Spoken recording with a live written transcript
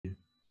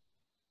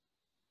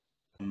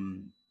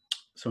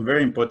some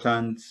very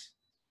important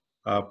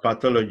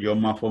pathology or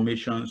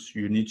malformations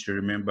you need to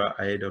remember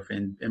ahead of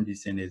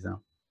Mdcn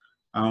exam.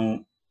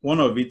 And one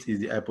of it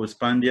is the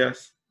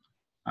hypospandias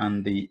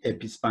and the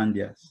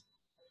epispandias.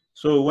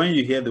 So when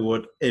you hear the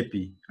word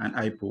epi and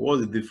hypo,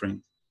 what's the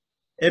difference?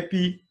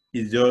 Epi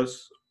is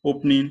just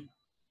opening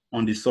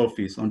on the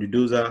surface, on the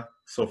dorsal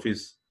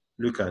surface.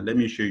 Let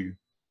me show you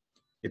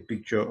a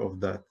picture of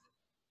that.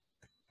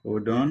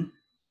 Hold on.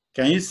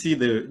 Can you see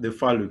the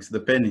phallus,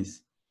 the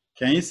penis?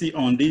 Can you see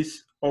on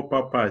this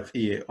upper part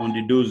here, on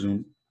the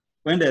dorsum,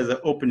 when there's an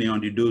opening on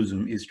the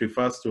dorsum, it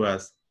refers to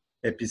as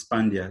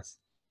epispandias.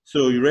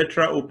 So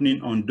urethral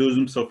opening on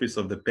dorsum surface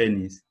of the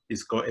penis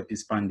is called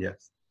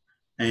epispandias.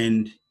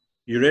 And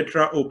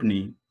urethral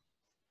opening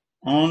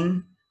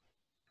on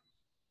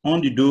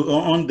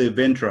the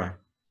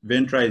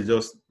ventral is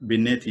just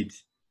beneath it.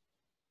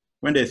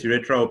 When there's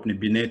urethral opening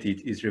beneath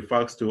it, it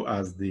refers to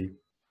as the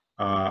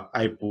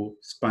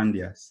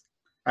hypospandias.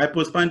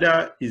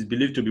 Hypospandia is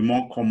believed to be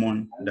more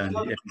common than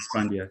the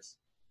epispandias.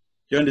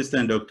 Do you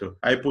understand, doctor?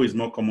 Hypo is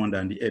more common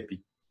than the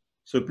epi.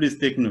 So please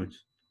take note.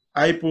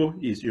 Hypo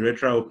is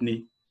urethral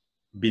opening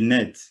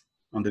beneath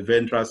on the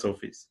ventral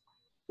surface,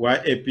 while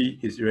epi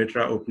is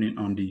urethral opening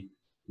on the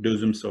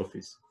dorsum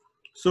surface.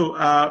 So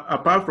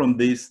apart from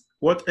this,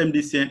 what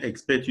Mdcn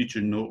expects you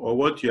to know, or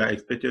what you are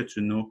expected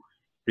to know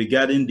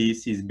regarding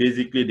this, is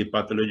basically the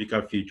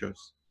pathological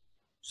features.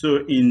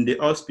 So in the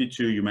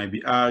hospital, you might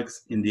be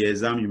asked, in the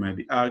exam, you might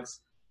be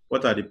asked,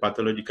 what are the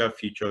pathological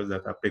features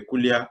that are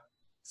peculiar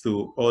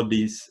to all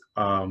these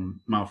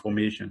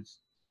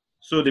malformations?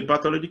 So the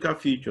pathological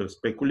features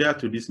peculiar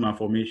to these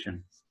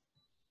malformations,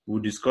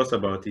 we'll discuss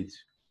about it.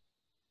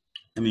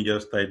 Let me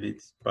just type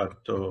it,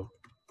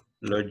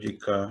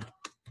 pathological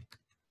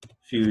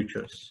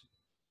features.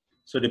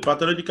 So the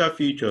pathological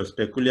features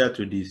peculiar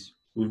to this,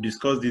 we've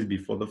discussed this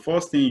before. The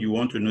first thing you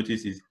want to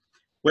notice is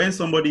when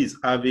somebody is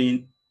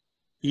having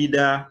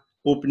either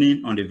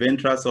opening on the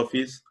ventral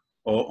surface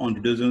or on the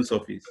dorsal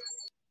surface,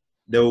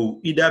 there will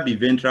either be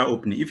ventral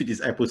opening. If it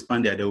is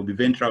hypospandia, there will be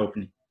ventral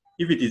opening.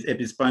 If it is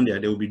epispandia,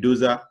 there will be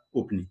dorsal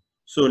opening.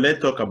 So let's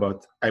talk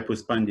about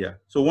hypospandia.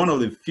 So one of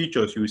the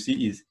features you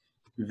see is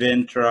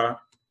ventral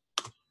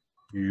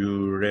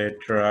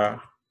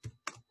urethral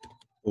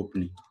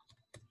opening.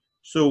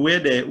 So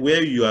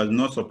where you are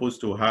not supposed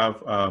to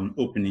have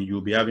opening,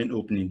 you'll be having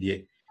opening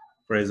there.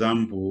 For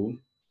example,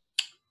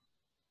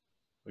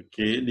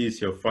 okay, this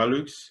is your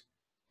phallus,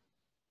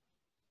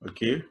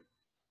 okay,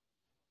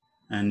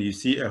 and you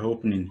see an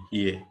opening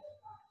here,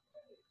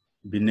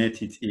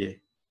 beneath it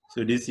here.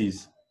 So this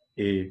is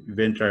a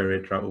ventral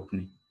urethral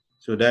opening.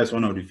 So that's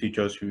one of the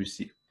features you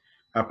see.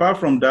 Apart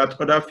from that,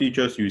 other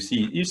features you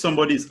see, if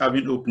somebody is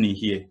having opening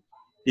here,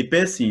 the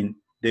person,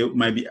 there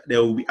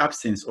will be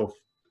absence of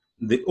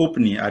the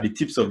opening at the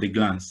tips of the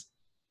glands.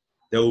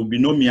 There will be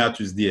no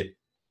meatus there.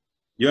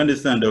 You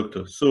understand,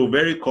 doctor? So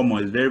very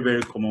common, it's very,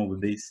 very common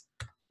with this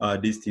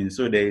thing.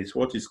 So there is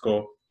what is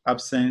called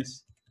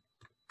absence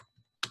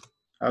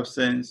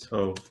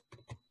of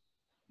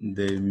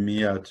the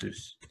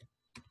meatus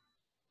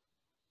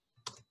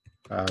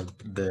at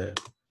the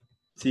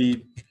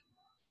tip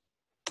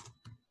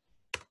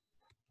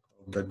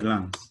of the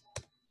glands.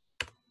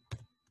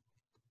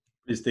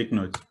 Please take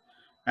note.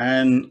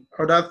 And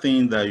other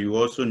thing that you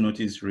also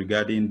notice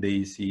regarding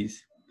this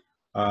is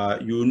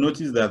you will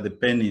notice that the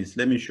penis,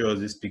 let me show us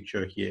this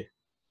picture here.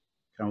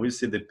 Can we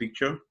see the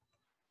picture?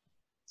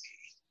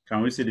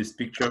 Can we see this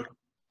picture?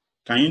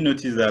 Can you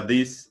notice that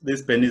this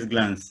penis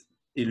glands,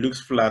 it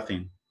looks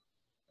flattened?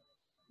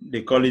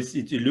 They call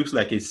it looks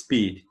like a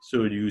spade.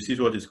 So you see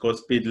what is called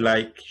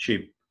spade-like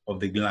shape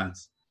of the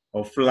glands,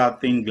 or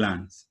flattened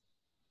glands.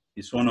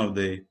 It's one of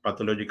the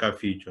pathological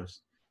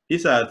features.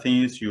 These are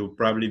things you'll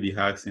probably be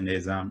asked in the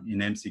exam, in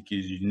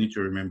MCQs, you need to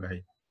remember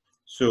it.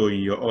 So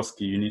in your OSCE,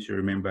 you need to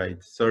remember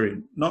it.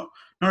 Sorry, not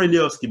really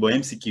OSCE, but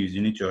MCQs,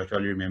 you need to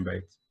actually remember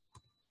it.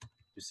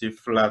 You see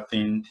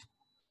flattened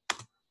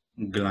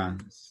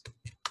glands,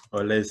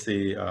 or let's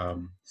say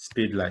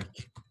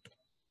spade-like.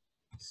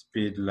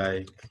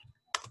 Spade-like.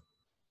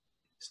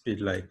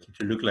 Spade-like, it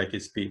will look like a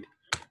spade.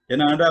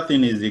 Then another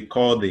thing is the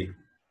chordae,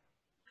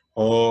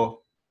 or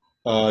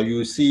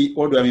you see,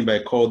 what do I mean by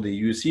chordae?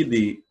 You see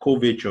the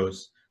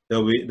curvatures.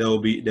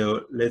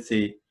 Let's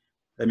say,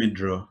 let me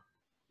draw.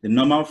 The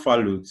normal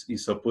phallus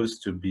is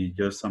supposed to be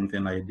just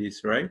something like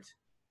this, right?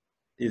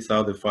 This is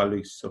how the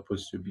phallus is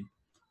supposed to be.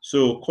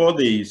 So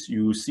chordae is,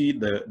 you see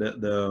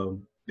the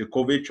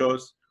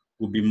curvatures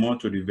will be more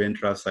to the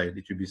ventral side.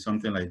 It will be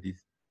something like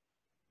this.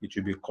 It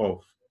will be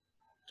curved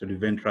to the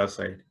ventral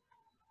side.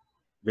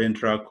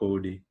 Ventral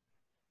chordae. Do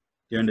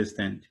you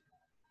understand?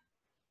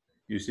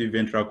 You see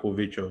ventral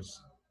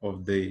curvatures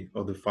of the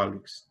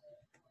phallus.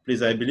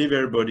 Please, I believe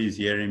everybody is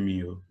hearing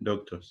me,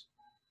 doctors.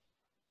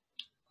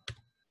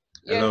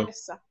 Hello?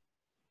 Yes, sir.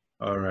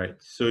 All right.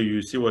 So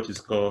you see what is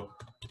called,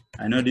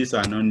 I know these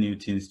are not new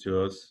things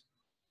to us.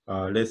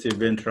 Let's say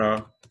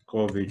ventral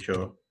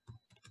curvature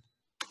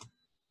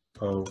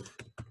of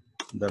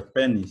the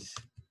penis,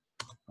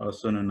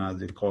 also known as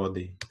the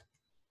chordae.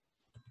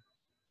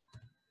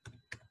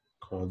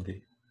 called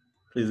the.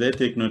 Please let's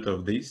take note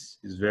of this.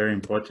 It's very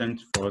important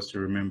for us to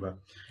remember.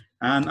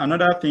 And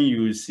another thing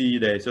you will see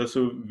that is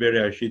also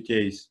very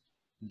associated is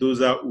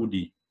dorsal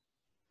UDI.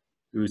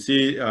 You will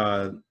see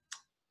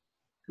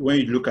when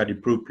you look at the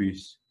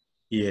prepuce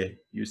here,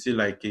 you see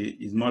like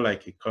it's more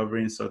like a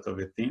covering sort of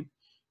a thing.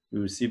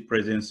 You will see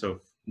presence of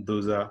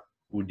dorsal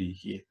UDI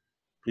here.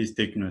 Please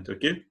take note,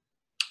 okay?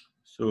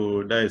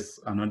 So that is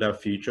another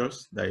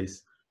features that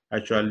is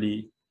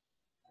actually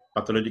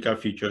pathological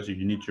features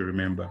you need to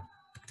remember.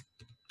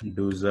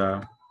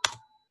 Dorsal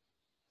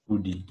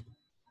UDI.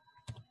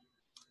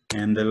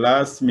 And the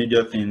last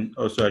major thing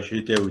also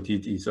associated with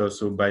it is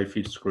also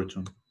bifid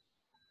scrotum.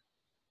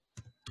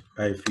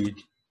 Bifid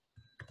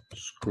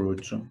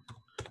scrotum.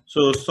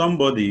 So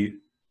somebody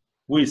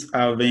who is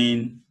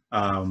having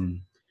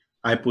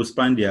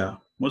hypospandia,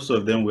 most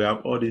of them will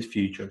have all these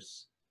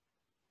features.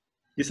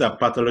 These are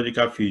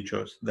pathological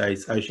features that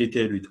is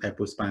associated with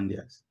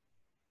hypospandias.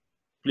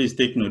 Please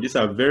take note. These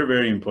are very,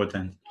 very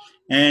important.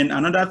 And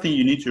another thing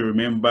you need to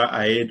remember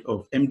ahead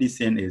of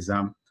Mdcn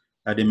exam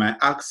that they might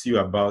ask you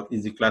about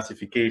is the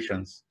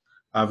classifications.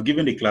 I've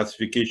given the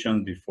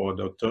classifications before,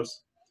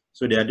 doctors.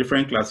 So there are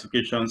different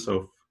classifications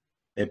of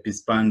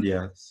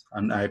epispandias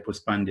and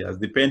hypospandias,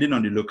 depending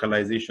on the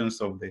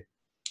localizations of the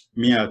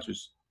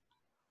meatus.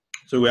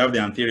 So we have the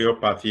anterior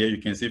part here,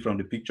 you can see from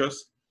the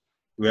pictures.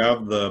 We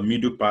have the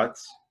middle part,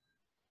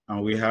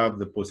 and we have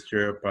the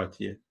posterior part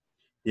here.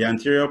 The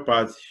anterior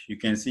part, you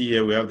can see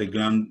here, we have the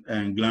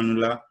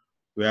glandular,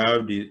 we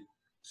have the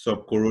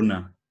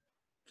subcorona.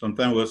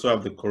 Sometimes we also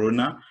have the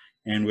corona,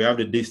 and we have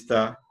the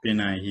distal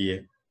peni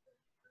here.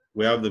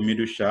 We have the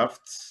middle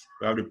shafts,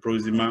 we have the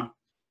proximal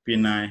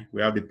peni,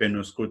 we have the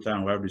penoscrota,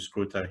 and we have the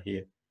scrota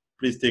here.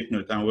 Please take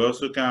note. And we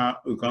can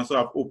also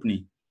have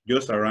opening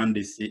just around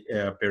the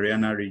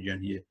perianal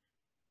region here.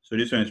 So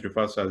this one is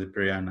referred to as the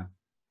perianal.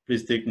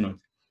 Please take note.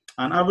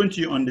 And haven't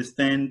you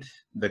understand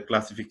the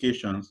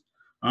classifications?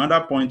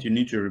 Another point you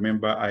need to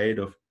remember ahead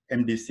of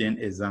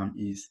Mdcn exam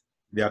is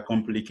their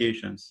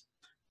complications.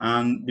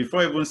 And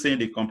before even saying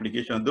the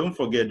complications, don't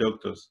forget,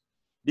 doctors,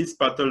 this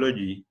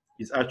pathology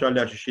is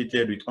actually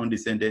associated with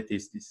undescended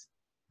testes.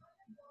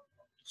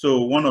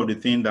 So one of the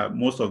things that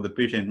most of the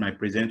patients might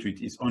present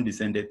with is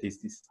undescended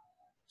testes.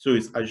 So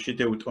it's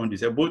associated with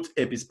undescended, both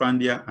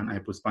epispandia and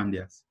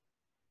hypospandias.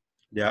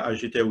 They are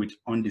associated with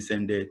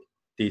undescended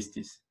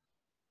testes.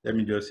 Let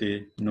me just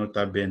say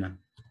nota bene.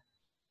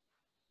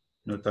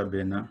 Nota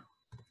bene.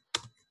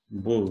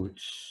 Both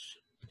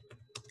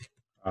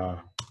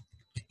are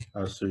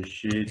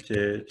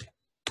associated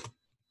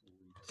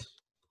with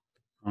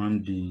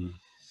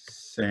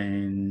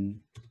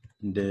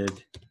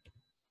undescended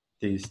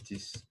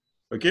testes.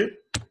 Okay,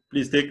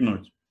 please take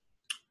note.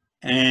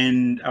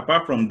 And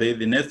apart from that,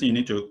 the next thing you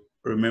need to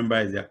remember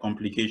is their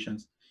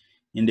complications.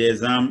 In the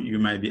exam, you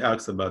might be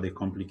asked about the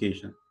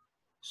complication.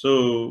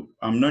 So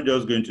I'm not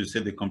just going to say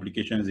the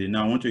complications in.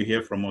 Now I want to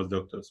hear from us,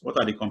 doctors. What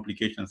are the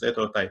complications? Let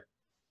us type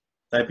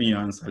in your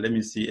answer. Let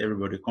me see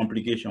everybody.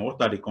 Complication.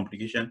 What are the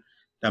complications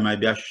that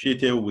might be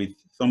associated with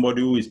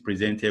somebody who is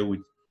presented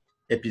with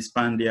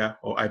epispandia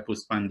or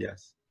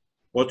hypospandias?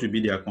 What will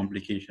be their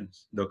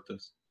complications,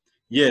 doctors?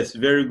 Yes,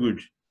 very good.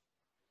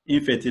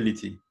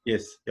 Infertility.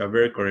 Yes, you are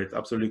very correct.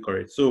 Absolutely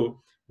correct.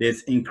 So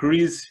there's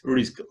increased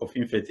risk of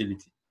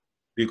infertility.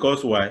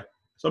 Because why?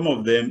 Some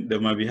of them, they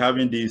might be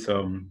having this,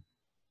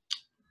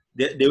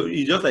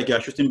 it's just like you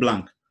are shooting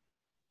blank.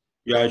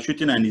 You are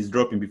shooting and it's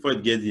dropping before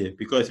it gets here,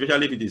 because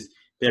especially if it is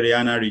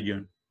perianal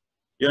region.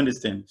 You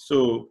understand?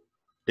 So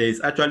there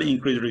is actually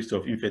increased risk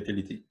of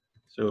infertility.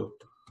 So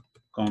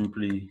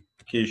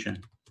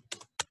complication.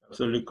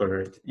 Absolutely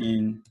correct.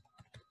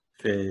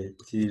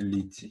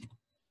 Infertility.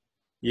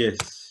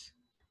 Yes.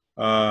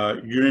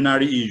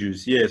 Urinary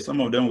issues. Yes, some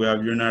of them will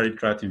have urinary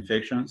tract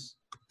infections.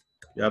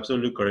 You're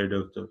absolutely correct,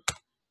 doctor.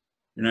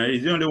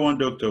 It's the only one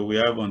doctor we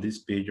have on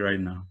this page right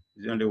now.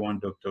 It's the only one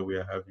doctor we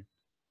are having.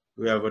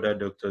 We have other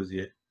doctors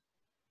here.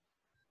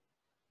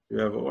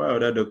 Why are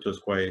other doctors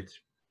quiet?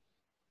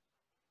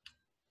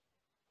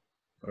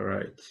 All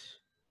right.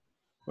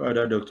 Why are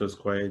other doctors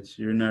quiet?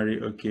 Urinary,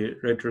 okay.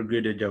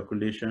 Retrograde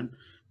ejaculation.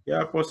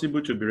 Yeah,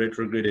 possible to be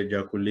retrograde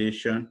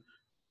ejaculation.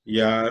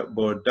 Yeah,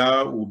 but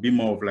that will be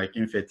more of like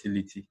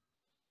infertility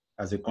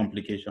as a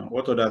complication.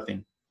 What other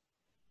thing?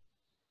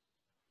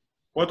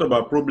 What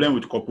about problem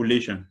with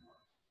copulation?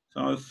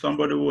 So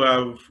somebody who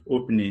have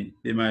opening,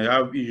 they might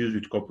have issues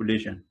with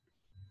copulation.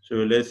 So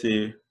let's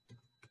say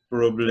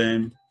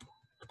problem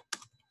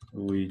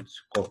with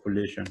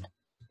copulation.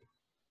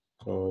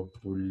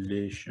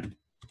 Copulation.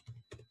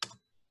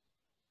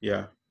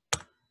 Yeah.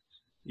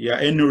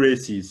 Yeah,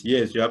 enuresis.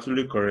 Yes, you're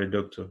absolutely correct,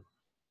 doctor.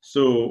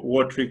 So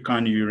watery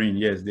can urine.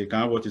 Yes, they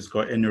can have what is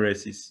called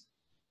enuresis.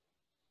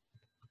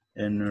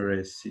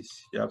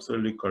 Enuresis. You're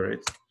absolutely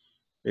correct.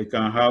 They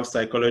can have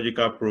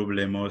psychological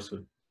problem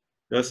also.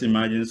 Just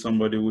imagine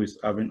somebody who is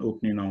having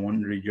opening on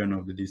one region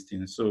of the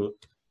distance. So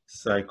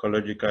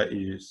psychological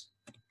issues.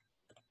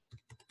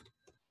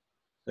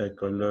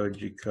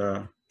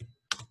 Psychological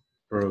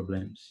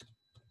problems.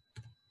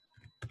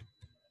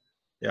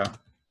 Yeah.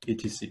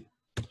 etc.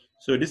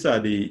 So these are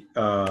the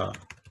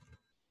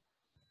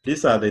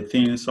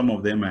things. Some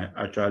of them are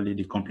actually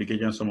the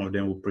complications some of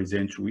them will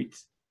present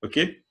with.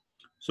 Okay,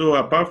 so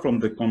apart from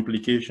the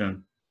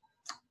complication,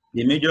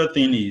 the major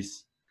thing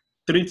is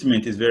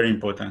treatment is very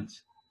important.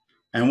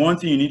 And one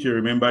thing you need to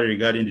remember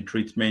regarding the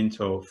treatment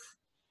of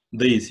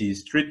this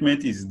is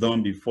treatment is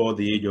done before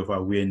the age of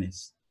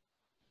awareness.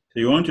 So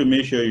you want to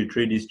make sure you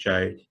treat this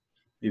child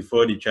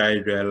before the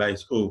child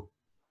realizes, oh,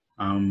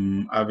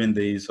 I'm having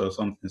this or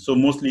something. So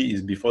mostly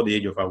it's before the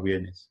age of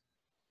awareness.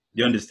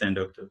 Do you understand,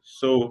 doctor?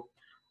 So,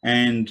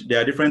 and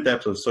there are different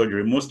types of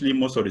surgery. Mostly,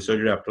 most of the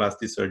surgery are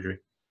plastic surgery.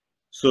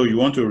 So you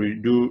want to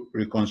do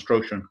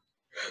reconstruction.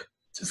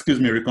 Excuse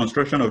me,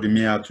 reconstruction of the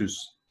meatus.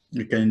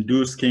 You can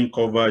do skin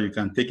cover. You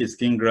can take a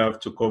skin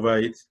graft to cover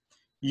it.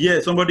 Yeah,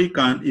 somebody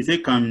can, if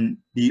it can,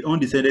 the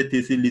undescended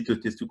testis lead to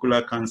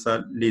testicular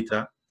cancer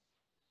later.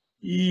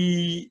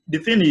 The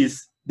thing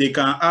is, they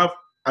can have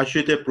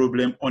associated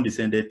problem on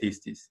descended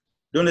testes.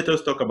 Don't let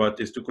us talk about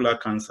testicular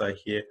cancer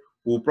here.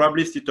 We'll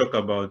probably still talk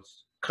about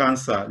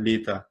cancer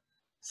later,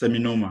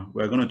 seminoma.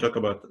 We're going to talk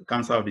about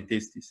cancer of the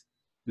testes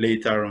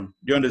later on.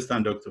 Do you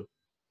understand, doctor?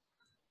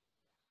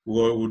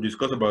 We'll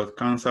discuss about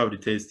cancer of the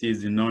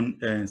testes, the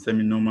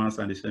non-seminomas,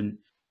 and the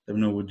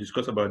seminoma. We'll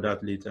discuss about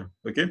that later,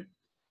 okay?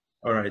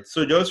 All right,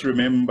 so just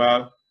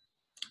remember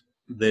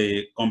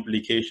the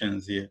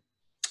complications here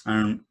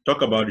and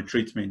talk about the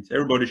treatment.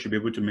 Everybody should be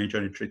able to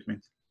mention the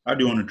treatment. How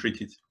do you want to treat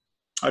it?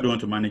 How do you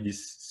want to manage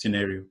this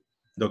scenario,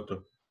 doctor?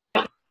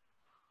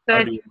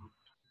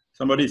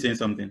 Somebody is saying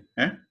something.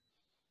 Eh?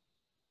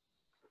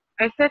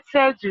 I said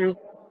surgery.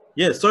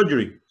 Yes,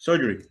 surgery.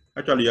 Surgery.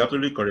 Actually, you're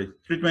absolutely correct.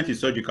 Treatment is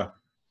surgical.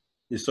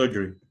 It's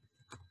surgery.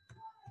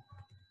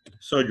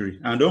 Surgery.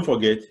 And don't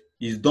forget,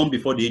 it's done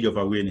before the age of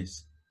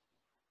awareness.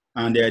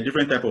 And there are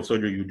different types of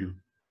surgery you do.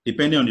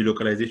 Depending on the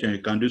localization, you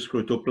can do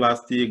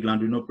scrotoplasty,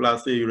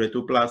 glanduloplasty,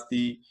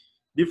 uretoplasty,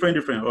 different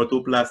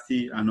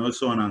orthoplasty, and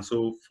also on and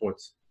so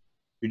forth.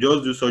 You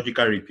just do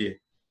surgical repair.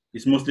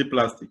 It's mostly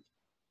plastic.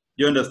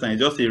 You understand?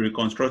 It's just a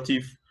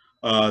reconstructive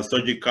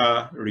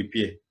surgical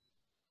repair.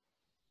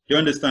 You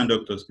understand,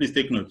 doctors? Please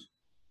take note.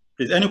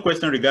 Please, any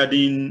question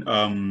regarding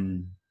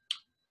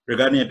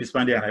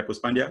epispandia and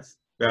hypospandias?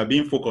 We are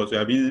being focused. We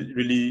are being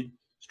really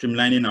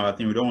streamlining our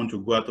thing. We don't want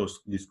to go out of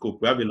the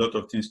scope. We have a lot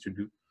of things to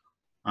do.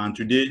 And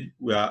today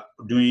we are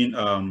doing,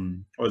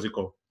 what's it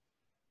called?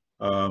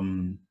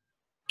 The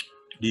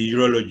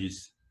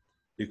urologists,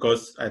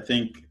 because I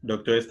think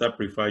Dr. Esther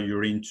prefer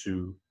urine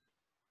to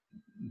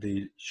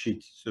the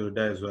sheet. So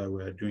that is why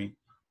we are doing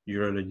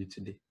urology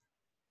today.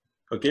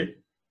 Okay.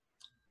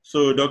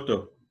 So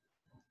doctor,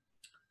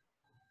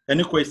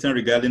 any question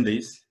regarding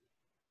this?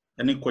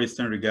 Any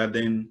question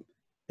regarding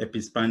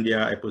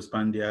epispandia,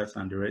 hypospandias,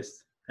 and the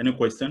rest? Any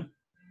question?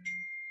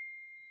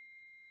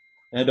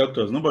 Hey,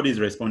 doctors, nobody is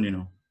responding.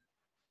 No.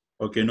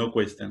 Okay, no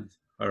questions.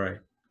 All right.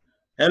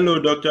 Hello,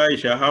 Dr.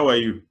 Aisha. How are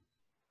you?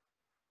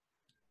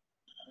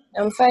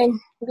 I'm fine.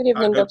 Good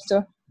evening,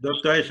 doctor.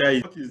 Dr.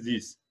 Aisha, what is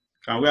this?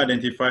 Can we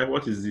identify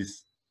what is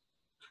this?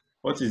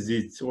 What is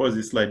it? What is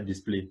this slide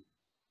display?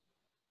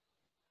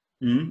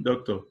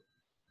 Doctor?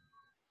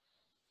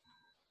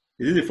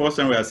 Is this the first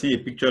time we are seeing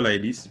a picture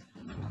like this?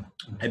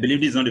 I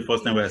believe this is not the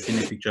first time we are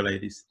seeing a picture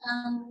like this.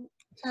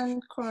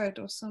 Cord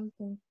or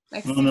something.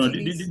 Like no,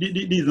 this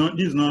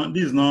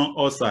is not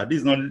ulcer. This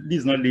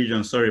is not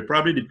lesion. Sorry,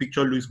 probably the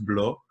picture looks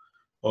blur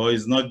or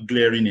is not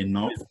glaring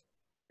enough.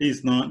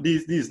 This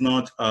is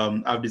not.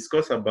 I've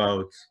discussed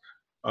about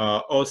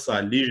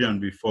ulcer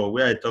lesion before,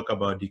 where I talk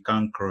about the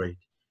chancroid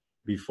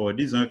before.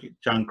 This is not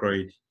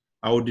chancroid.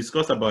 I will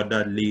discuss about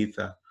that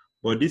later.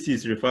 But this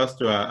is refers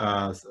to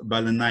as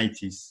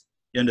balanitis.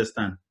 You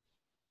understand?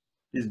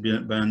 This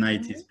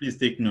balanitis. Please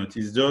take note.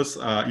 It's just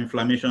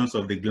inflammations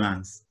of the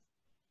glands.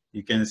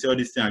 You can see all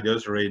these things are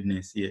just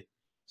redness here.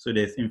 So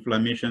there's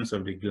inflammations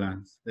of the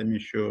glands. Let me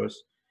show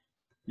us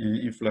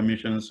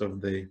inflammations of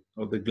the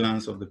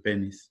glands of the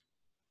penis.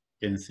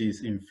 You can see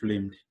it's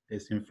inflamed.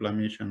 There's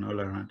inflammation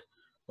all around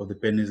of the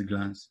penis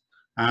glands.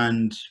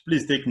 And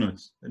please take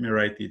notes. Let me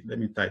write it. Let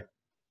me type.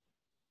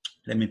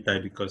 Let me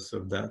type because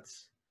of that.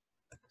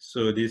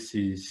 So this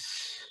is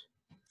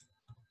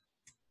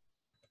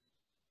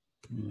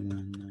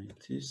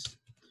balanitis,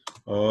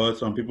 or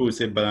some people will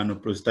say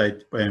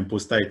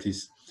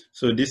balanoprostitis.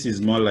 So this is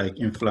more like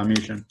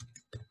inflammation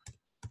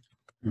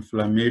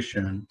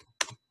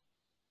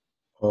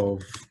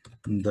of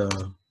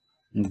the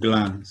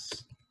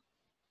glands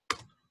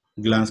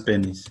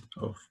penis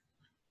of.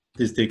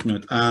 Please take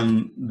note.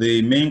 And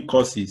the main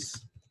causes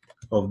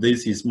of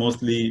this is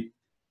mostly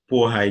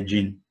poor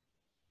hygiene.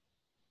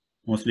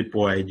 Mostly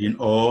poor hygiene,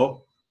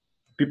 or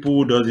people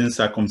who doesn't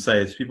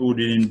circumcise, people who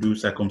didn't do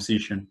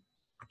circumcision.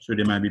 So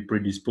they might be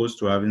predisposed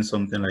to having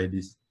something like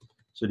this.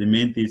 So the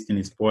main thing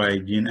is poor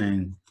hygiene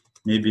and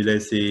maybe,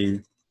 let's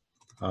say,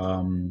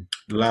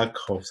 lack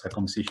of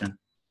circumcision.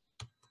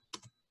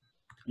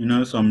 You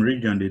know, some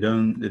region they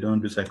don't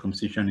do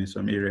circumcision in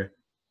some area.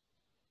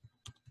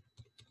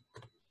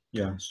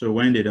 Yeah, so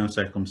when they don't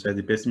circumcise,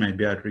 the person might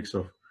be at risk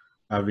of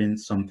having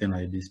something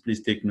like this.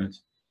 Please take note.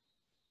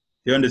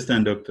 Do you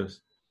understand,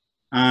 doctors?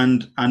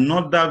 And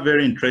another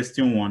very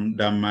interesting one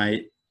that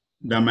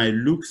my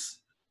looks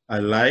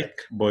alike,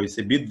 but it's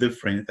a bit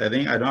different. I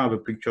think I don't have a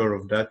picture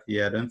of that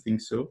here. I don't think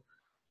so.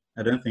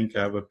 I don't think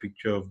I have a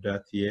picture of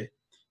that here.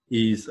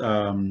 Is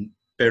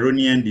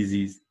Peyroniean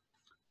disease.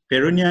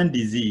 Peyroniean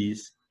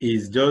disease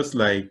is just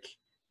like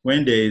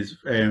when there is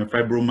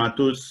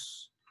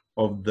fibromatose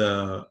of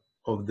the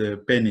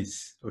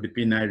penis, of the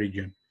penile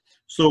region.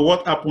 So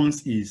what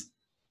happens is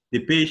the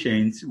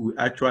patient will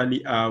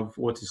actually have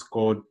what is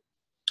called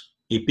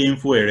a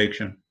painful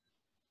erection.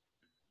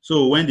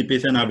 So when the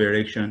patient have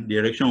erection, the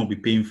erection will be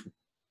painful.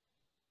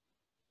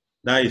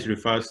 That is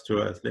referred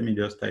to as, let me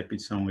just type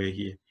it somewhere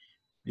here,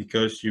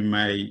 because you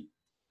might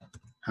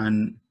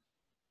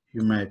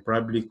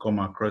probably come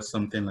across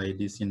something like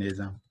this in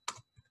exam.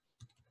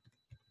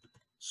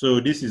 So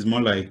this is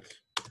more like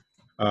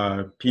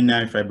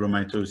penile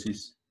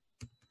fibromatosis.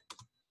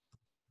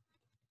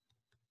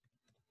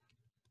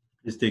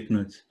 Please take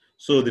note.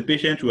 So the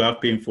patient will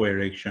have painful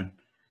erection.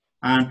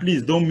 And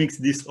please don't mix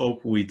this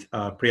up with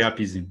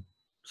priapism.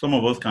 Some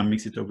of us can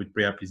mix it up with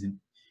priapism.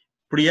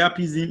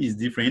 Priapism is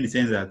different in the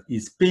sense that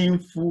it's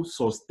painful,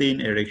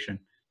 sustained erection.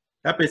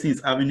 That person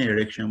is having an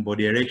erection, but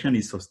the erection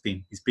is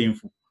sustained. It's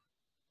painful.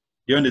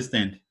 Do you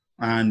understand?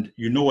 And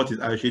you know what is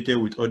associated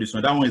with all this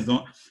one. That one is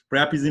not,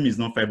 priapism is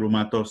not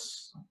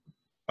fibromatous.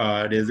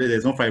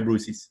 There's no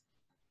fibrosis.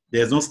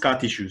 There's no scar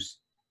tissues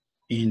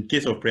in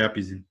case of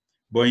priapism.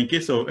 But in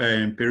case of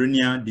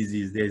perineal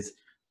disease, there's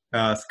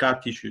scar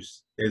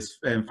tissues, there's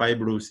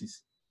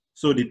fibrosis.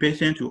 So the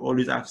patient will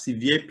always have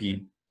severe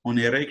pain on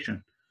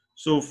erection.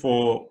 So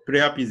for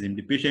priapism,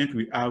 the patient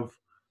will have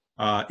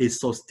a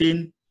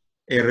sustained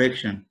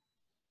erection.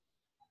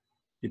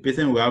 The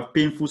patient will have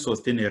painful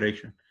sustained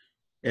erection.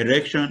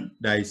 Erection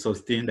that is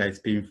sustained, that is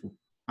painful.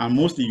 And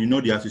mostly, you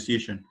know the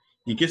association.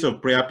 In case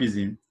of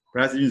priapism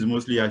is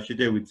mostly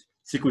associated with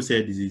sickle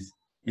cell disease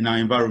in our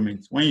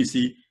environment. When you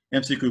see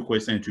MCQ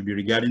question, it will be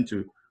regarding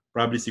to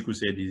probably sickle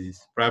cell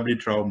disease, probably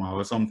trauma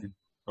or something,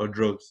 or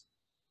drugs.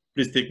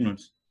 Please take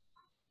notes.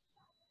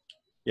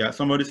 Yeah,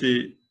 somebody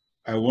say,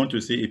 I want to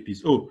say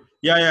APIS. Oh,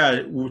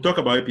 yeah, we'll talk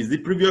about APIS. The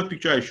previous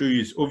picture I showed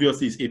you is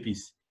obviously is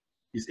APIS.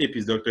 It's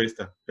APIS, Dr.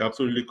 Esther. You're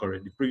absolutely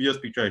correct. The previous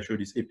picture I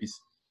showed is APIS.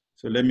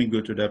 So let me go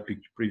to that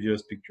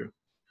previous picture.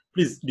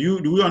 Please, do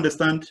we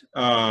understand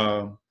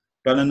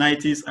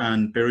balanitis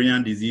and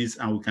perineal disease,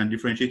 and we can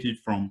differentiate it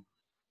from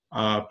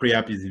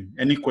priapism?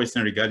 Any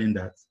question regarding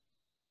that?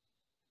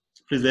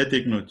 Please let's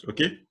take note,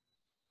 okay?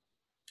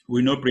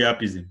 We know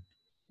priapism.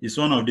 It's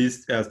one of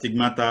these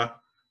stigmata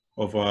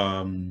of,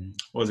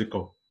 what's it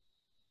called?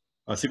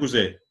 Sickle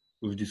cell.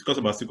 We've discussed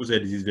about sickle cell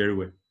disease very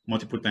well,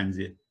 multiple times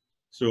here.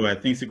 So I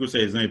think sickle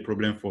cell is not a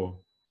problem for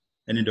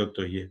any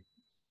doctor here. Do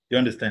you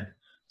understand?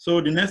 So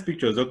the next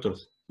picture,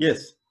 doctors.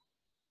 Yes,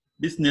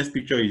 this next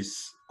picture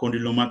is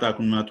condylomata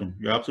acuminatum.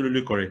 You're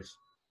absolutely correct.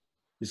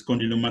 It's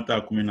condylomata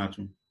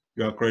acuminatum.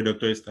 You are correct,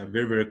 Dr. Esther.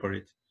 Very, very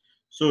correct.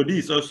 So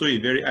this is also a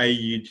very high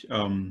yield,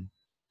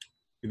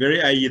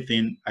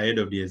 thing ahead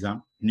of the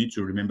exam. You need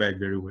to remember it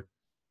very well.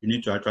 You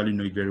need to actually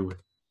know it very well.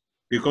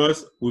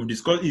 Because we've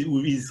discussed,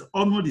 it's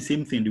almost the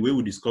same thing the way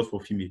we discussed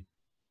for female.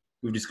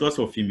 We've discussed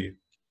for female.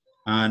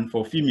 And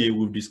for female,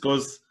 we've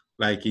discussed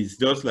like it's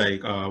just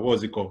like,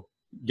 what's it called?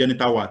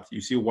 Genital wart. You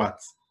see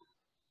warts.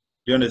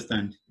 Do you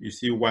understand? You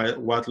see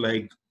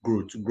wart-like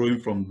growth growing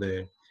from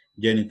the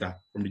genital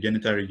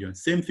region.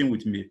 Same thing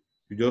with male.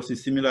 You just see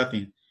similar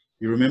thing.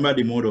 You remember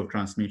the mode of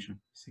transmission.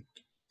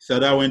 So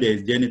that when there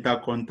is genital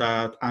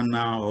contact,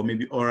 anal, or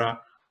maybe oral.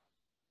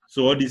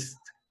 So all this,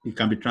 it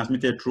can be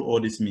transmitted through all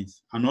these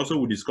means. And also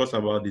we discuss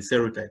about the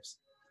serotypes.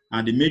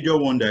 And the major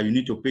one that you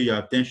need to pay your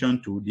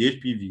attention to, the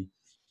HPV,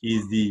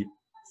 is the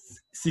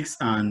 6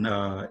 and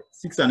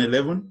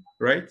 11,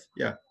 right?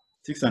 Yeah,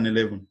 6 and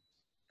 11.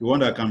 The one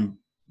that can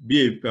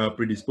be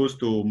predisposed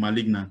to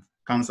malignant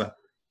cancer.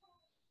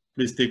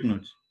 Please take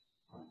note.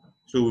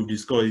 So we've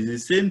discussed, it's the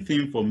same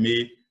thing for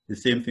male, the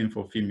same thing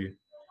for female.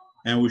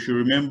 And we should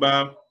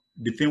remember,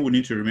 the thing we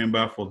need to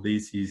remember for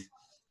this is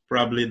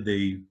probably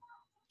the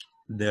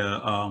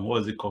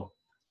what's it called?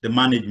 The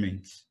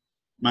management.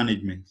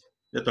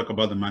 Let's talk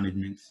about the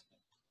management.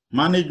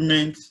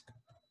 Management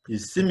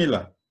is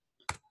similar.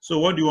 So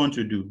what do you want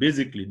to do?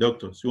 Basically,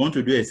 doctors, you want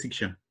to do a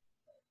section.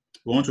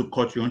 You want to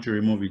cut, you want to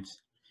remove it.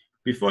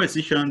 Before a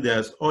section,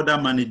 there's other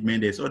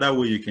management, there's other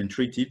way you can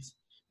treat it.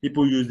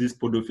 People use this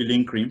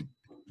podophyllene cream,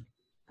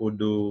 or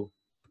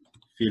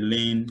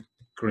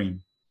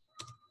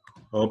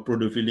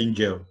podophyllene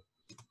gel,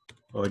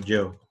 or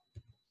gel.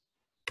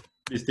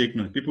 Please take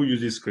note. People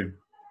use this cream.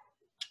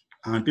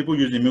 And people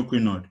use the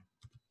milquinol.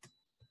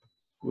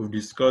 We've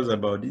discussed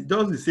about it.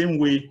 Just the same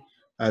way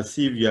as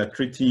if you are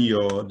treating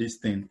your, this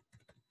thing,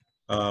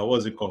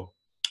 what's it called?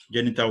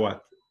 Genital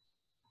wart.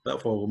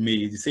 That for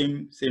me is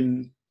the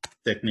same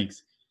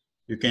techniques.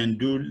 You can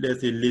do,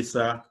 let's say,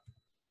 laser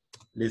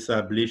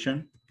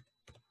ablation,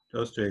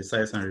 just to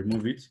excise and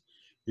remove it.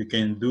 You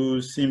can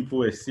do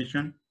simple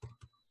excision,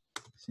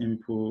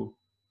 simple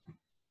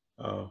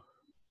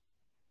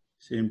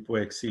Simple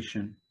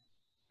excision.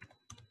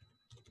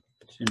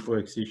 Simple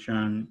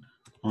excision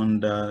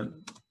under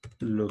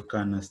local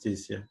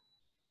anesthesia.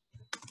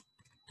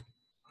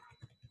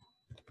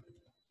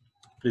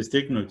 Please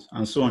take note,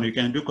 and so on. You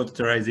can do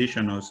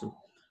catheterization also.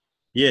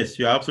 Yes,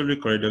 you're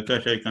absolutely correct, Dr.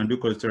 Asha. You can do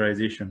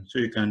catheterization. So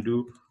you can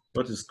do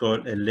what is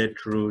called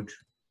electrode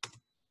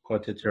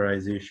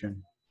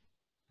catheterization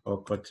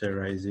or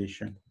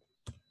cauterization.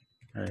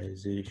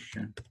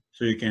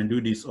 So you can do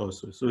this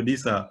also. So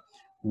these are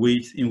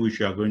ways in which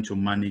you are going to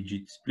manage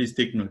it. Please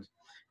take note.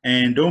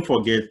 And don't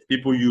forget,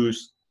 people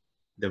use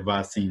the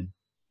vaccine,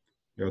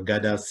 your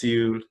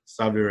Gardasil,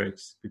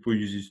 Cervarix. People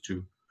use it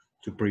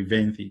to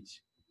prevent it.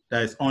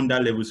 That is under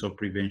levels of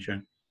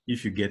prevention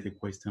if you get a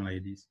question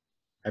like this.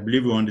 I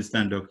believe you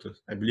understand,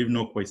 doctors. I believe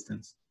no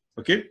questions.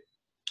 Okay?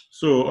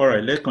 So, all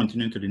right, let's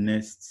continue to the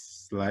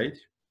next slide.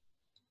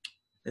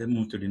 Let's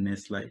move to the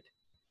next slide.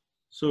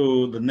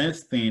 So the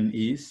next thing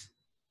is,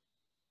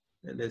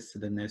 let's see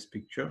the next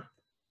picture.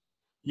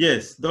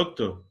 Yes,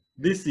 doctor,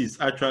 this is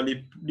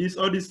actually,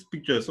 all these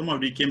pictures, some of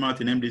them came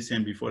out in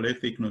Mdcn before. Let's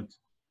take note.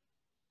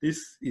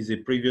 This is a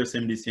previous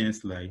Mdcn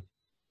slide,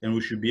 and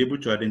we should be able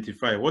to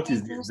identify what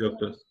is this,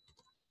 doctor.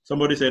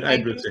 Somebody said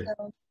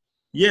hydrocele.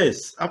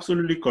 Yes,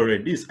 absolutely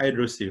correct. This is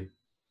hydrocele.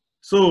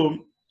 So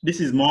this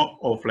is more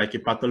of like a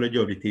pathology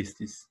of the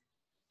testes.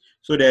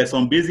 So there are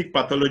some basic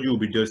pathology we'll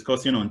be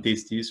discussing on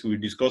testes. We'll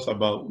discuss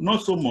about,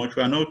 not so much,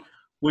 we are not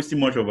wasting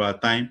much of our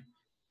time.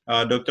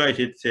 Dr.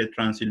 Aisha said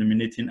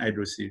transilluminating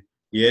hydrocele.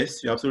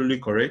 Yes, you're absolutely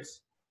correct.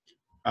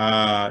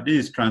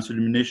 This is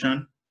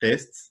transillumination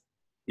test.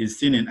 Is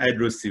seen in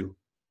hydrocele.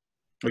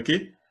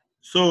 Okay,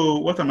 so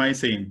what am I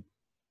saying?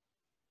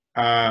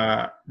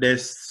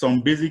 There's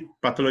some basic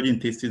pathology in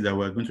testes that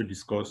we're going to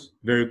discuss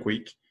very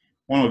quick.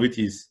 One of it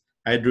is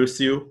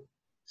hydrocele,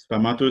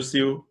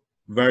 spermatocele,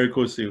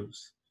 varicocele.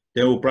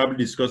 Then we'll probably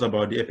discuss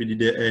about the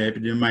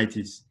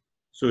epididymitis.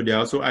 So there are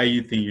also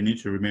IE things you need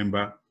to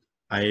remember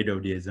ahead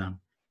of the exam.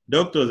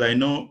 Doctors, I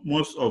know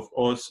most of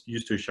us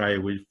used to shy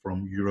away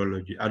from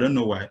urology. I don't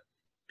know why.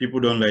 People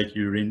don't like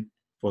urine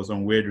for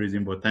some weird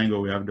reason, but thank God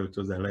we have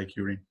doctors that like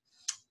urine.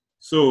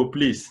 So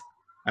please,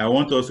 I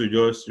want us to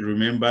just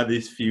remember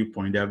these few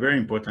points. They are very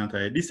important.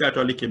 This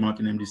actually came out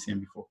in Mdcn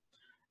before.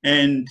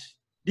 And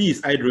this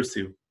is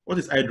hydrocele. What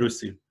is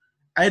hydrocele?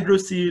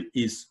 Hydrocele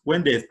is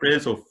when there is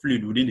presence of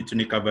fluid within the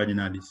tunica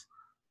vaginalis.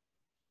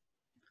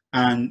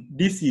 And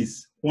this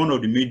is one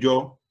of the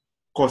major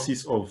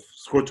causes of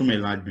scrotum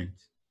enlargement.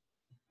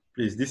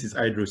 Please, this is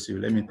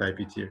hydrocele. Let me type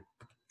it here.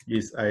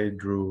 This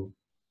hydrocele.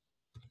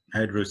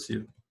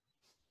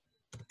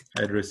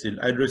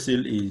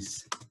 Hydrocele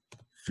is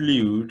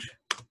fluid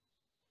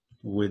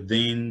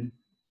within,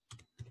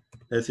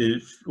 let's say,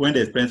 when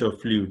there's presence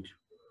of fluid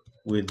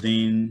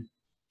within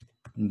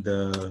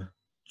the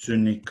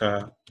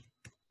tunica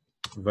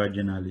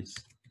vaginalis.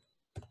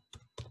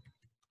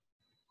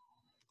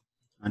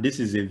 And this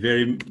is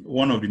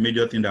one of the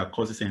major things that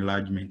causes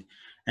enlargement.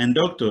 And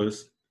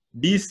doctors,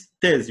 this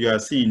test you are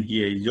seeing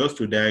here is just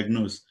to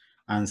diagnose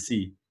and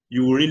see.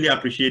 You will really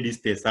appreciate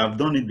this test. I've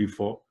done it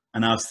before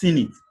and I've seen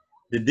it.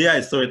 The day I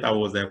saw it, I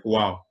was like,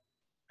 wow,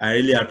 I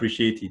really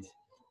appreciate it.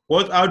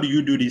 How do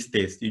you do this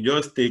test? You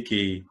just take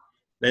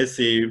let's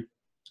say,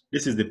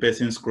 this is the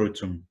person's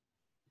scrotum,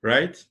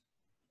 right?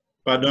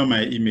 Pardon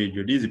my image,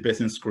 this is the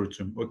person's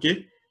scrotum,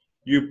 okay?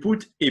 You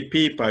put a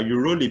paper, you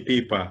roll a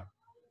paper,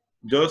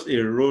 just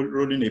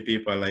rolling a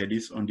paper like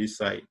this on this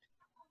side,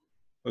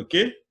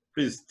 okay?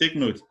 Please take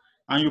note.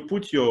 And you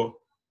put your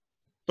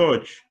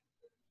touch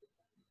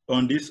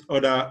on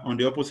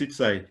the opposite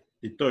side,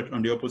 the touch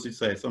on the opposite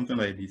side, something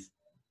like this,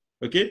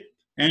 okay?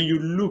 And you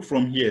look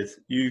from here.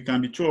 You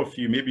can be two of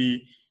you,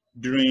 maybe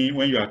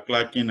when you are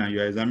clerking and you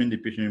are examining the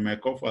patient, you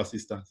might call for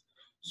assistance.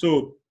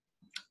 So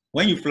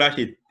when you flash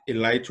a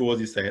light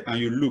towards this side and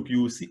you look,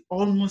 you will see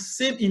almost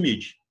same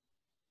image,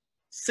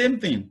 same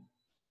thing.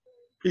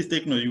 Please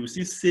take note, you will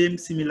see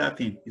similar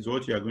thing is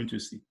what you are going to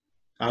see.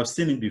 I've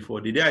seen it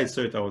before. The day I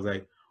saw it, I was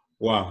like,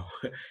 wow,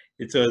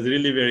 it was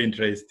really very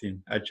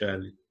interesting,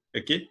 actually.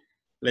 Okay,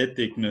 let's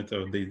take note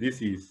of this.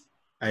 This is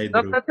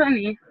hydro. Dr.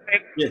 Tony.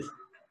 Yes.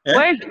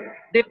 When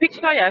the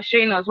picture you are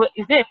showing us,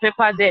 is there a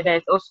paper there that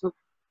is also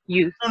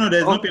used? No,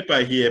 there's no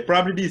paper here.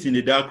 Probably this is in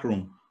the dark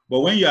room. But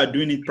when you are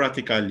doing it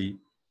practically,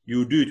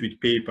 you do it with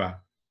paper.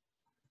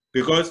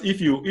 Because if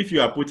you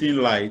are putting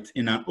light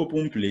in an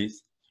open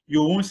place,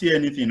 you won't see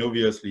anything,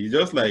 obviously. It's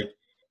just like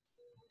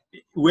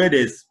where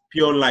there's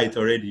pure light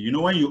already. You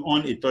know, when you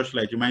on a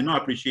torchlight, you might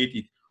not appreciate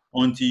it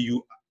until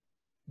you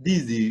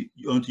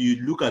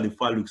look at the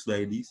phallus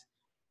like this.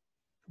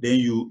 Then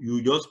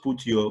you just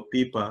put your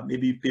paper,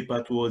 maybe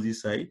paper towards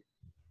this side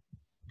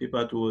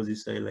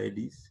like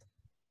this.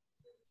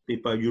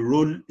 Paper, you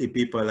roll a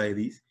paper like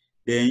this,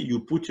 then you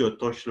put your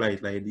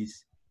torchlight like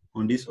this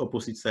on this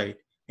opposite side,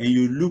 and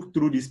you look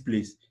through this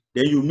place.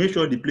 Then you make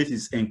sure the place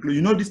is enclosed.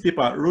 You know, this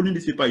paper, rolling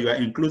this paper, you are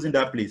enclosing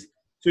that place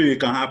so you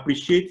can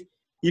appreciate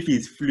if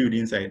it's fluid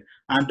inside.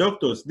 And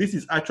doctors, this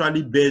is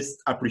actually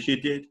best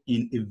appreciated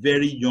in a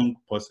very young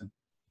person.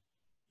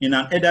 In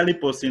an elderly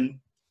person,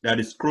 that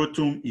the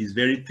scrotum is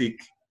very thick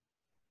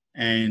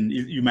and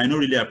you might not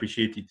really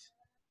appreciate it.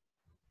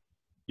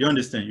 You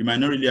understand? You might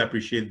not really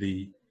appreciate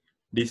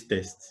this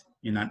test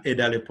in an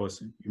elderly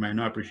person. You might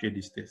not appreciate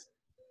this test.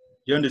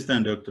 You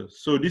understand, doctor?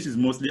 So this is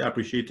mostly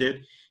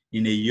appreciated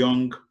in a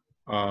younger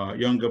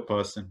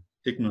person.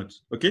 Take note,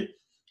 okay?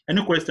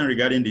 Any question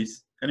regarding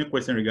this? Any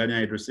question regarding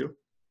hydrocele?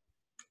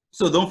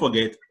 So don't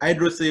forget,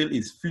 hydrocele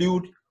is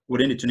fluid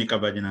within the tunica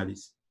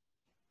vaginalis.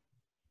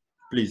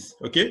 Please,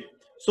 okay?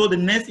 So the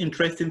next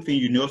interesting thing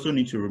you also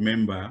need to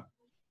remember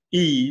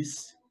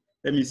is,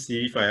 let me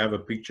see if I have a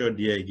picture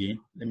there again.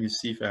 Let me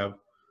see if I have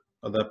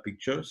other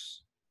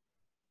pictures.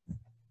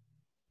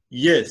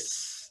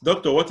 Yes,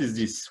 doctor, what is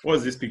this? What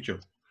is this picture?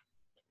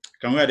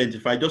 Can we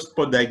identify? Just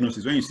spot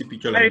diagnosis when you see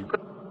picture like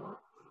that.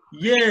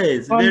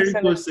 Yes,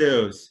 varicose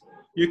cells.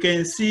 You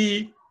can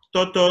see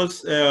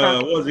tortoise,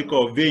 what's it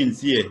called,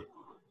 veins here.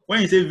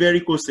 When you say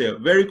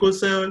varicose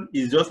cell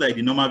is just like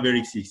the normal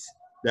varices.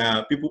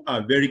 That people are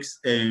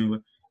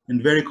in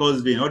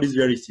varicose vein, all these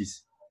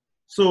varices.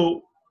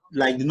 So,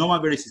 like the normal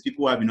varices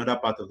people have in other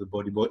parts of the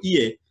body, but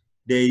here,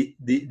 the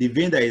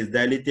vein that is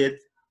dilated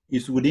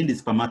is within the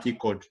spermatic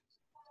cord.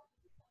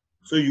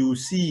 So you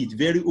see it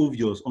very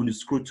obvious on the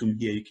scrotum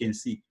here. You can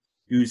see.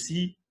 You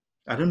see,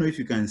 I don't know if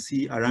you can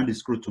see around the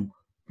scrotum.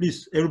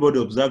 Please,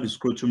 everybody observe the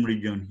scrotum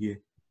region here.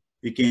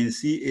 You can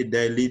see a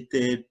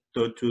dilated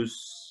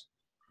tortuous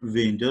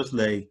vein, just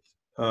like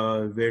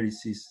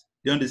varices.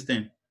 Do you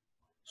understand?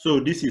 So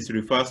this is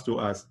refers to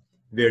as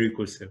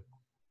varicose cell.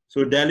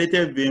 So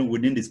dilated vein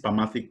within the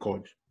spermatic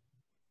cord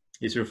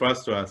is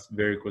refers to as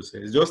varicose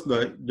cell. It's just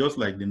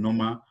like the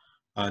normal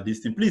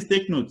this thing. Please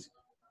take note.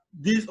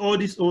 All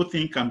this whole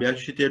thing can be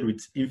associated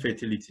with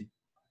infertility.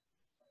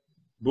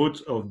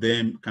 Both of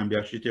them can be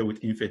associated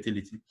with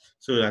infertility.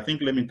 So I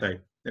think let me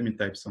type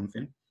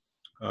something.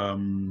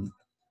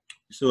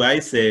 So I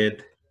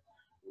said,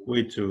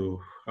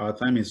 our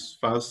time is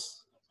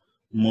fast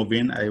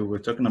moving. We're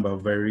talking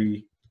about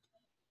varicocele.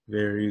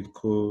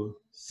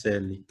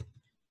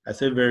 I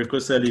said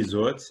varicocele is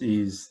what?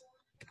 Is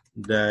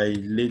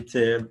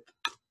dilated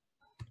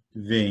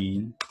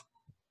vein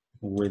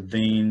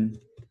within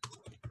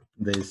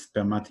the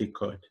spermatic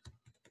cord.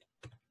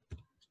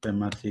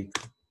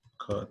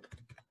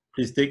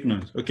 Please take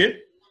note, okay?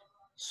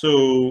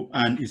 So,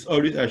 and it's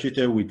always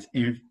associated with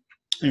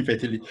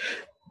infertility.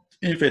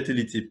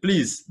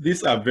 Please,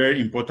 these are very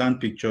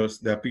important pictures.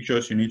 They are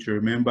pictures you need to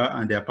remember,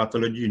 and they are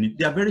pathology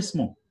they are very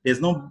small.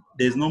 There's not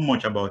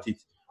much about it.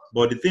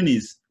 But the thing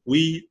is,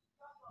 we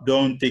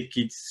don't take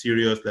it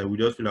serious, like we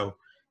just feel like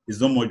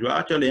it's not much. But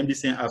actually,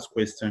 Mdcn asks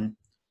questions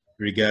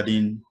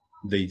regarding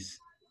this.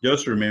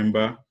 Just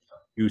remember,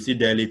 you see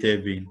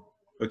dilated vein.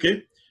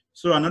 Okay?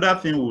 So another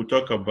thing we'll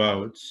talk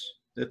about,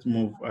 let's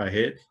move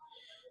ahead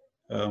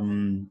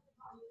to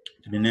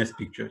the next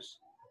pictures.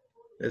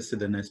 Let's see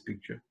the next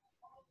picture.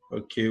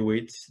 Okay,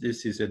 wait,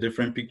 this is a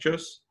different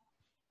pictures.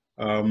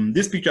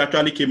 This picture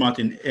actually came out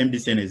in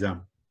Mdcn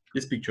exam.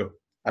 This picture,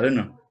 I don't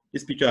know.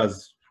 This picture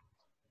has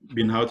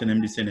been out in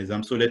Mdcn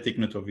exam, so let's take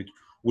note of it.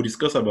 We'll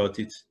discuss about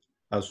it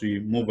as we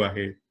move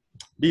ahead.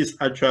 This is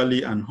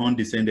actually an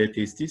undescended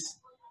testis.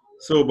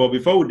 So, but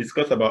before we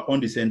discuss about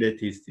undescended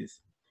testis,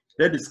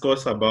 let's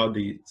discuss about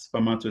the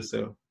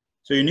spermatocele.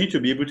 So you need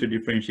to be able to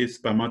differentiate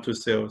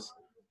spermatocells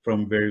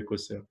from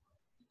varicose cell.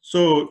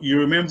 So you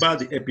remember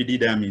the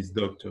epididymis,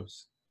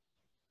 doctors.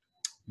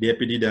 The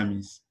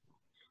epididymis.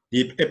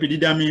 The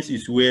epididymis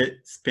is where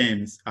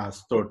sperms are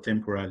stored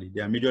temporarily.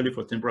 They are majorly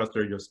for temporal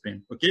storage of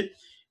sperm, okay?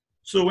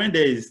 So when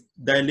there is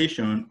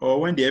dilation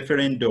or when the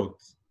efferent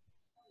duct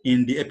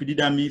in the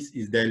epididymis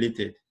is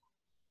dilated,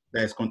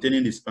 that is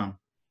containing the sperm,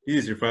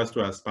 this is referred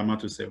to as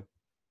spermatocele,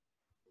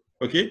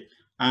 okay?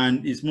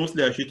 And it's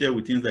mostly associated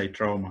with things like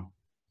trauma.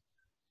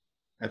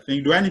 I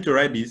think, do I need to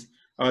write this?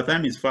 Our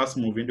time is fast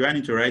moving. Do I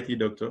need to write it,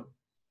 doctor?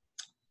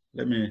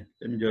 Let me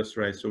just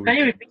write. So can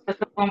you repeat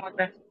yourself one more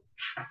time?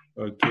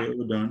 Okay,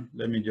 hold on.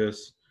 Let me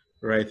just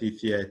write it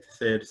here. It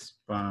said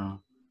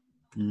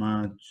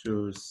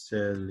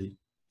spermatocele.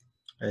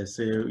 I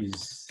say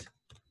is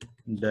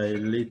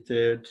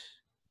dilated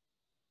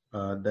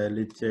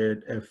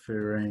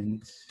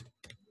efferent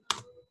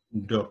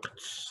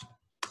ducts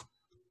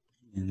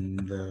in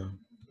the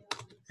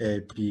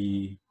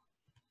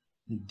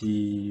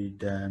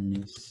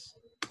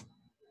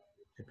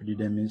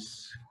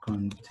epididymis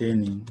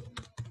containing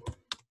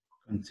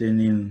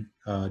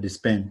the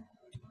sperm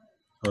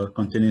or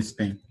containing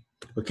sperm.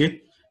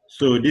 Okay,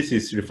 so this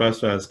is referred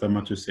to as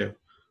spermatocele,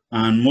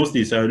 and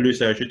mostly it's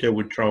associated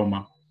with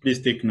trauma.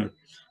 Please take note.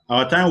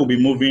 Our time will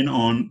be moving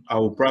on. I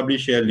will probably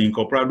share a link,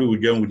 or probably we'll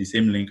join with the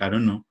same link. I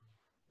don't know.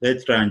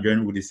 Let's try and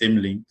join with the same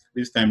link.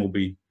 This time will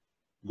be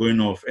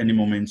going off any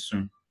moment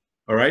soon.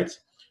 All right.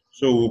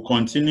 So we'll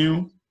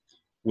continue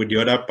with the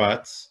other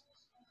parts,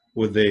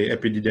 with the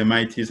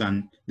epididymitis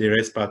and the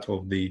rest part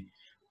of the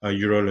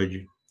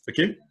urology.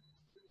 Okay.